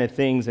these kind of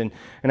things. And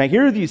I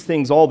hear these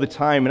things all the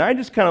time, and I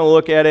just kind of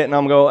look at it and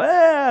I'm go,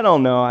 I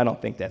don't know. I don't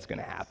think that's going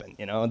to happen.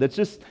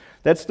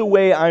 That's the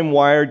way I'm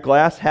wired,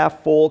 glass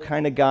half full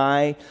kind of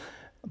guy.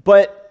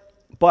 But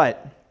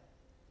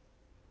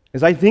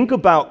as I think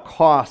about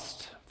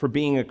cost for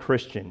being a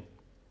Christian,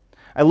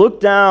 I look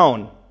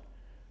down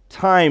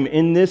time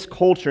in this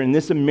culture, in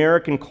this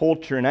American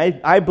culture, and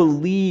I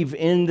believe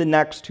in the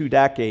next 2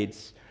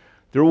 decades,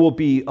 there will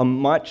be a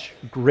much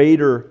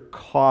greater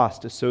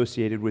cost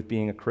associated with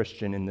being a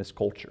Christian in this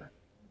culture.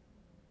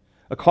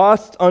 A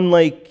cost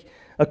unlike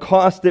a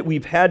cost that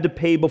we've had to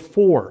pay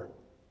before.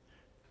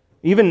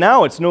 Even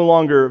now, it's no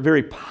longer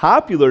very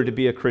popular to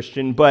be a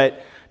Christian,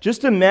 but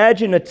just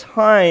imagine a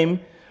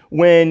time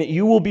when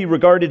you will be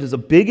regarded as a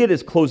bigot,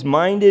 as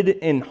closed-minded,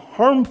 and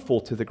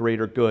harmful to the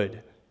greater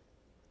good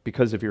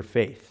because of your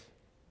faith.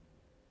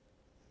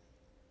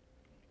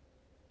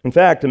 In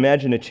fact,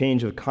 imagine a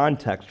change of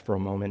context for a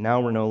moment. Now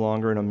we're no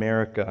longer in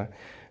America.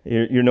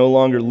 You're no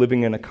longer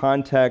living in a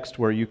context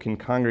where you can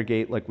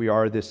congregate like we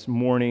are this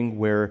morning,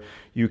 where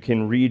you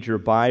can read your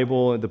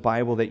Bible, the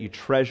Bible that you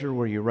treasure,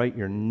 where you write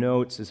your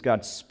notes as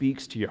God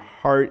speaks to your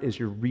heart as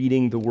you're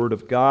reading the Word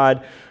of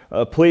God,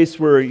 a place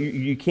where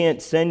you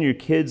can't send your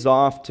kids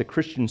off to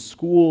Christian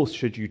school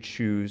should you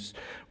choose,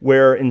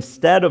 where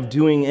instead of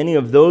doing any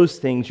of those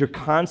things, you're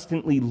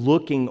constantly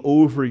looking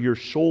over your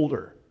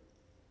shoulder.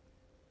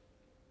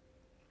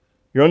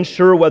 You're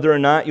unsure whether or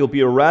not you'll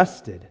be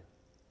arrested.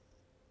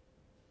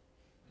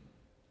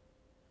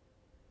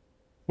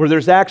 Where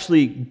there's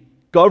actually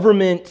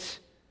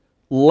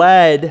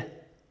government-led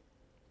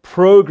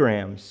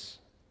programs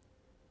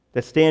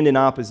that stand in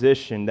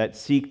opposition, that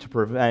seek to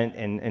prevent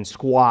and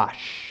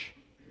squash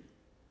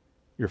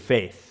your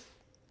faith.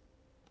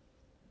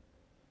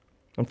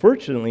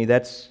 Unfortunately,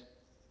 that's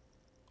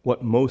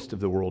what most of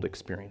the world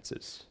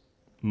experiences.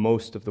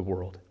 Most of the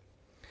world.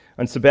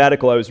 On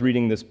sabbatical, I was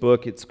reading this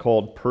book. It's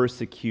called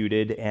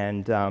Persecuted,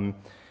 and it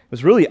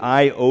was really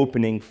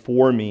eye-opening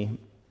for me.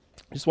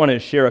 I just wanted to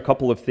share a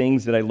couple of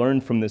things that I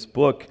learned from this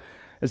book.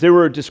 As they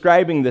were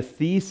describing the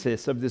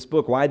thesis of this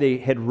book, why they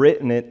had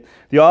written it,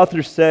 the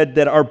author said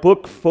that our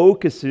book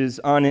focuses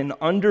on an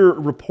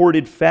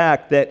underreported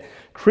fact that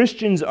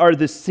Christians are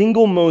the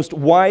single most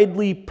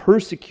widely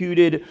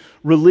persecuted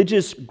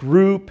religious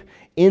group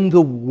in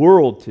the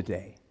world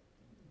today.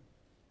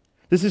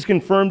 This is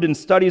confirmed in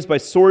studies by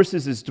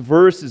sources as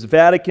diverse as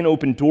Vatican,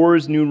 Open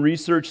Doors, New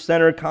Research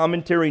Center,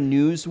 Commentary,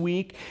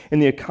 Newsweek,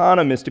 and The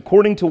Economist.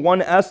 According to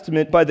one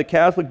estimate by the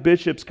Catholic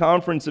Bishops'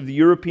 Conference of the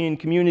European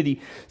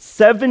Community,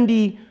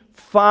 75%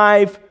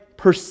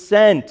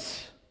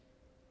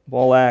 of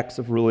all acts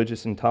of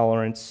religious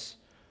intolerance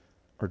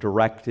are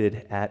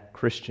directed at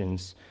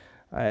Christians.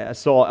 I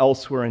saw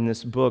elsewhere in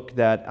this book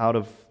that out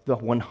of the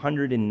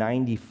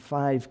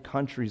 195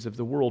 countries of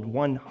the world,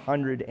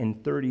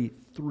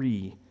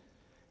 133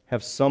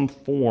 have some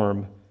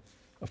form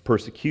of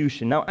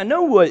persecution. Now, I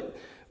know what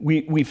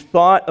we've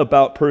thought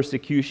about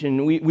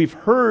persecution. We've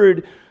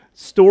heard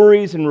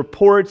stories and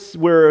reports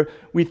where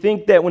we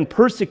think that when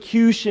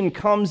persecution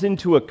comes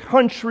into a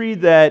country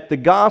that the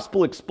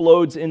gospel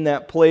explodes in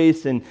that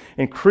place and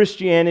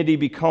Christianity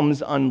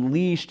becomes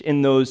unleashed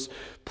in those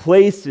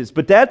places.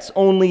 But that's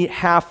only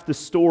half the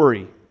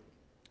story.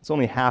 It's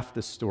only half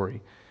the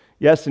story.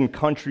 Yes, in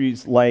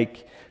countries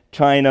like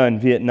China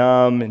and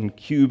Vietnam and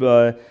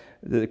Cuba,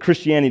 the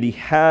Christianity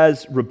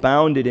has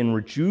rebounded and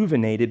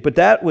rejuvenated, but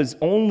that was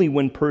only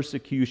when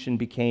persecution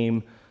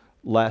became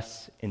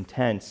less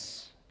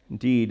intense.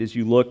 Indeed, as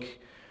you look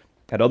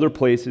at other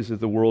places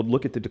of the world,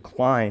 look at the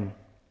decline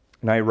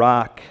in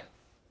Iraq.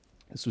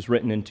 This was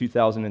written in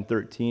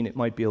 2013. It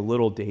might be a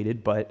little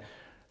dated, but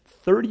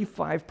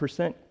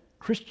 35%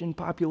 Christian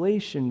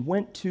population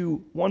went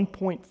to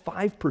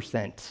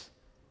 1.5%.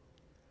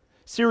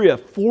 Syria,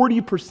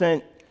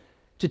 40%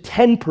 to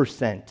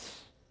 10%.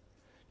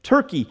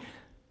 Turkey,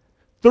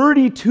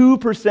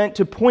 32%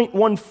 to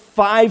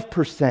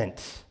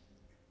 0.15%.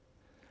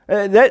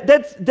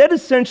 That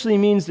essentially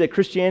means that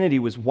Christianity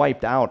was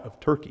wiped out of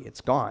Turkey.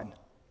 It's gone.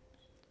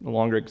 No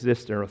longer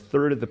exists there. A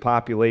third of the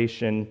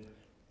population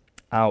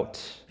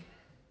out.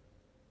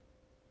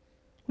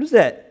 What does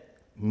that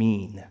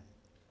mean?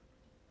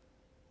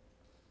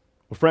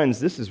 Well, friends,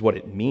 this is what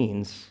it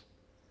means.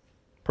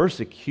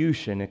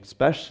 Persecution,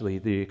 especially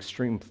the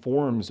extreme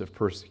forms of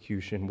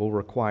persecution, will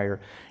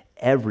require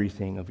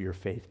everything of your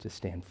faith to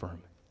stand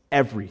firm.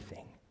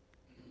 Everything.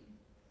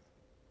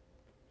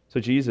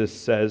 So Jesus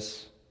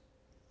says,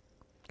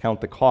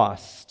 count the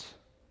cost.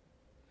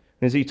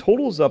 And as he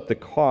totals up the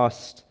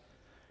cost,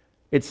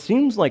 it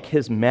seems like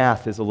his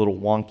math is a little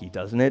wonky,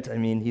 doesn't it? I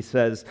mean, he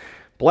says,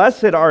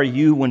 Blessed are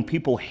you when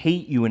people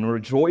hate you and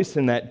rejoice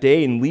in that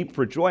day and leap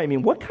for joy. I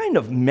mean, what kind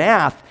of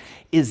math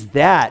is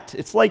that?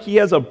 It's like he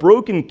has a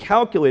broken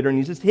calculator and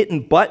he's just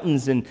hitting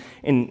buttons and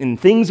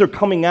things are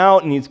coming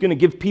out and he's going to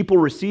give people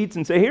receipts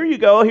and say, here you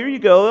go.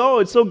 Oh,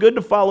 it's so good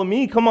to follow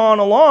me. Come on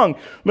along.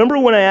 Remember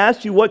when I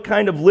asked you what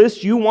kind of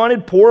list you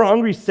wanted? Poor,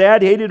 hungry,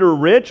 sad, hated, or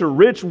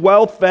rich,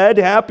 well-fed,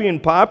 happy,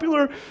 and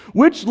popular?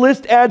 Which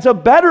list adds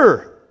up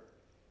better?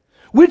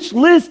 Which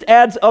list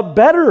adds up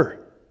better?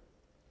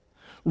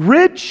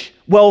 Rich,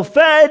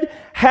 well-fed,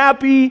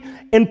 happy,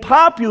 and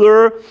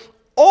popular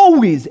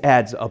always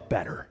adds up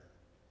better.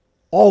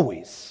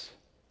 Always.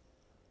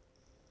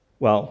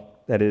 Well,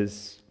 that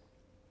is,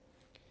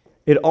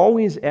 it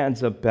always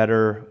adds up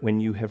better when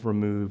you have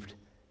removed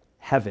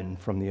heaven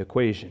from the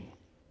equation.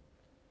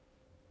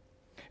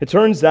 It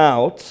turns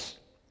out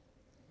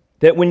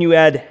that when you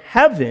add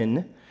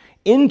heaven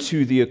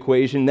into the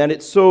equation, that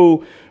it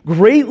so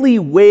greatly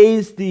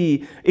weighs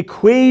the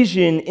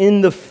equation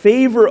in the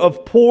favor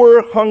of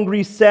poor,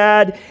 hungry,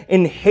 sad,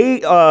 and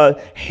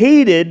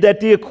hated that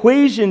the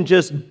equation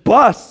just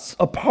busts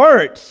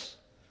apart.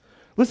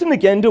 Listen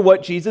again to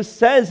what Jesus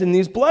says in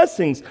these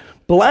blessings.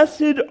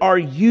 Blessed are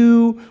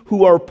you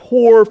who are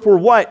poor, for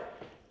what?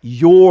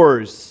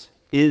 Yours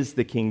is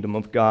the kingdom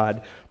of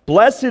God.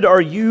 Blessed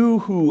are you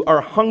who are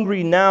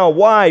hungry now.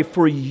 Why?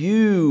 For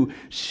you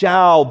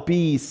shall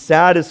be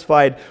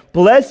satisfied.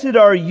 Blessed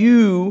are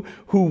you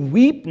who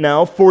weep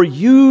now, for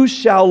you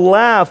shall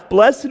laugh.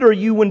 Blessed are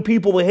you when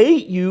people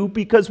hate you,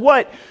 because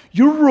what?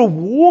 Your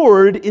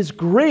reward is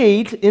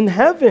great in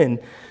heaven.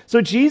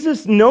 So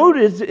Jesus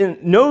notes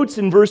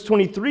in verse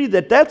 23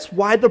 that that's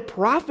why the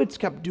prophets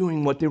kept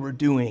doing what they were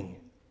doing.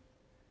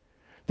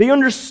 They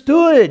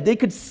understood, they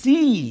could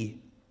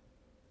see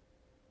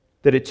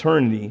that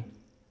eternity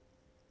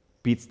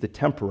beats the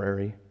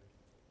temporary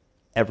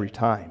every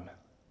time.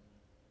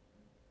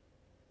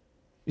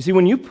 You see,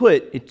 when you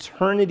put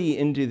eternity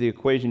into the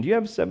equation, do you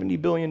have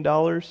 $70 billion?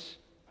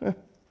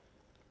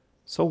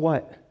 So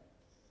what?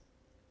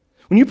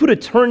 When you put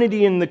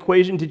eternity in the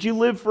equation, did you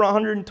live for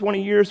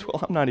 120 years?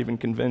 Well, I'm not even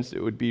convinced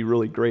it would be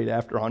really great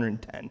after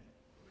 110.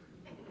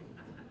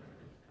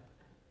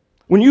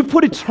 When you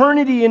put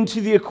eternity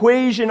into the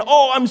equation,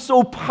 oh, I'm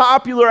so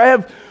popular, I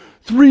have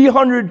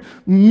 300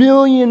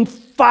 million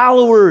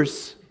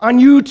followers on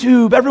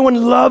YouTube, everyone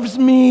loves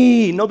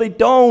me. No, they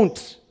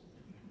don't.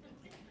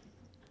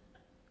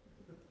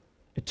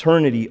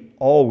 Eternity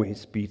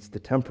always beats the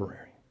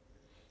temporary.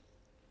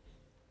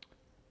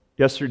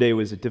 Yesterday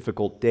was a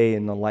difficult day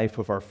in the life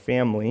of our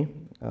family.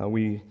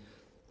 We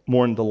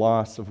mourned the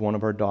loss of one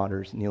of our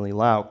daughters, Neely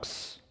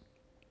Laux.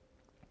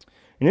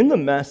 And in the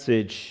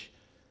message,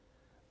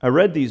 I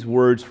read these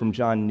words from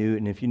John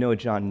Newton. If you know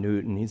John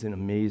Newton, he's an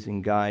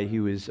amazing guy. He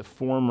was a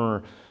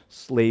former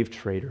slave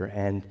trader,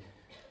 and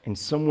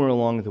somewhere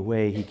along the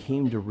way, he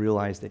came to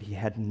realize that he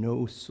had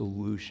no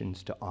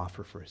solutions to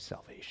offer for his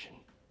salvation.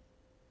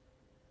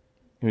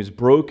 He was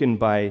broken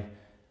by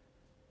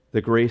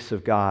the grace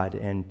of God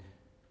and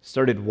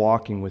started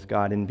walking with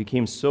God and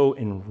became so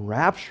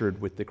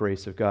enraptured with the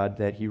grace of God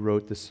that he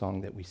wrote the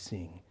song that we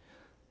sing,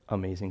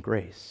 Amazing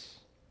Grace.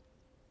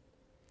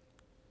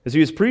 As he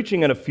was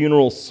preaching at a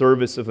funeral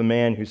service of a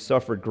man who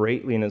suffered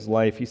greatly in his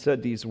life, he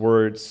said these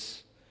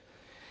words.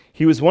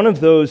 He was one of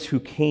those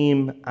who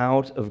came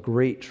out of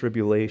great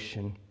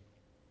tribulation.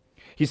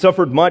 He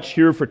suffered much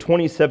here for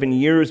 27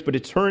 years, but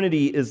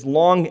eternity is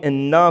long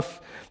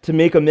enough to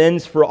make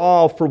amends for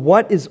all. For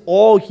what is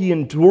all he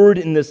endured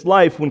in this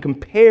life when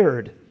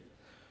compared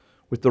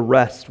with the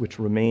rest which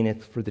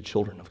remaineth for the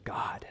children of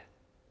God?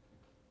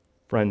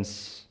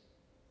 Friends,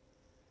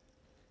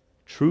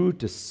 true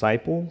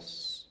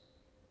disciples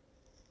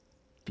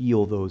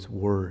feel those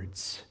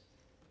words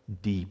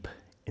deep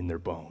in their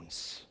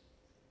bones.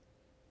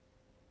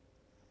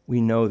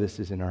 We know this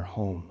is in our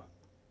home.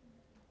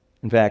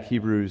 In fact,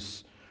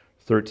 Hebrews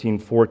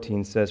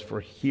 13:14 says, "For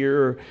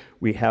here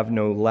we have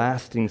no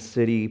lasting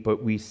city,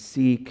 but we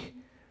seek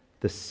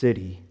the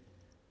city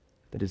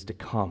that is to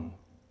come."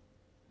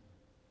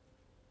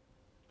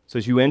 So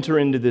as you enter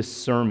into this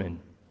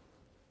sermon,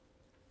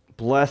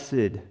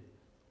 blessed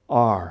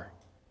are,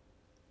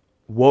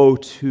 woe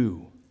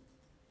to.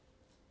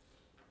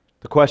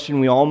 The question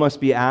we all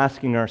must be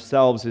asking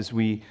ourselves as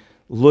we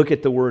look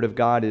at the Word of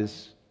God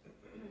is,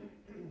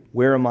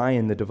 where am I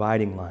in the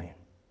dividing line?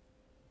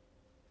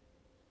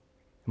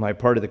 Am I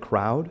part of the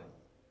crowd?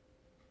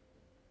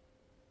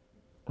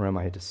 Or am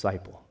I a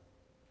disciple?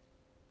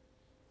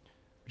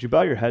 Would you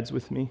bow your heads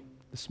with me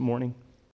this morning?